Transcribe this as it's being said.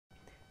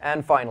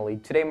And finally,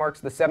 today marks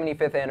the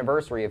 75th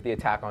anniversary of the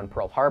attack on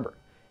Pearl Harbor.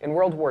 In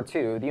World War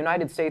II, the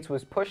United States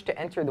was pushed to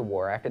enter the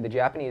war after the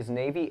Japanese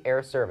Navy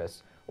Air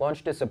Service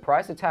launched a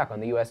surprise attack on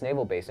the U.S.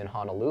 naval base in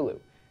Honolulu.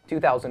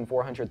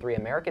 2,403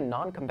 American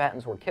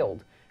non-combatants were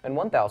killed, and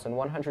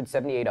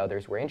 1,178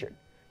 others were injured.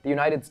 The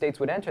United States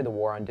would enter the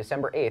war on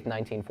December 8,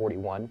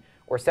 1941,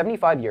 or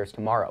 75 years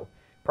tomorrow.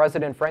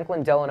 President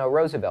Franklin Delano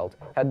Roosevelt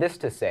had this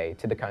to say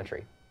to the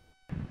country.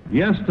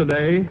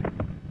 Yesterday,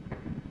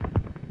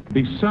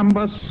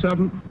 December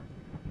 7th,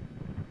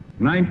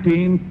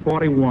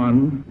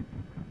 1941,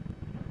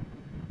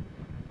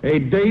 a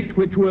date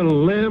which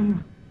will live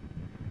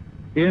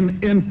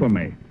in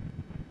infamy.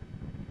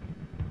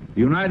 The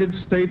United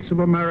States of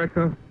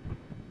America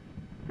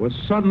was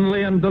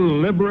suddenly and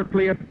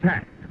deliberately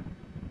attacked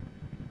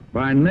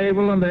by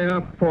naval and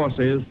air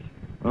forces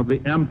of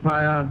the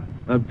Empire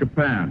of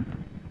Japan.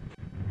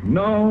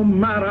 No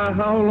matter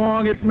how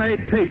long it may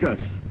take us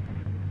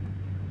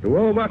to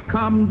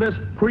overcome this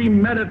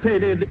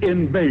premeditated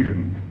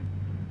invasion,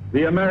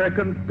 the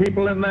American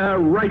people in their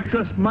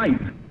righteous might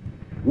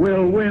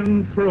will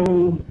win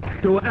through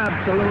to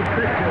absolute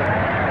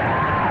victory.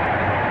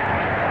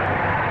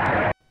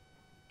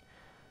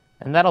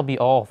 And that'll be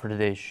all for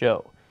today's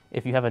show.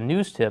 If you have a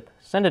news tip,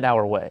 send it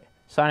our way.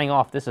 Signing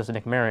off, this is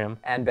Nick Merriam.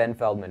 And Ben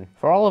Feldman.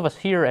 For all of us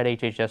here at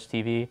HHS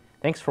TV,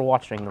 thanks for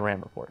watching the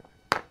RAM Report.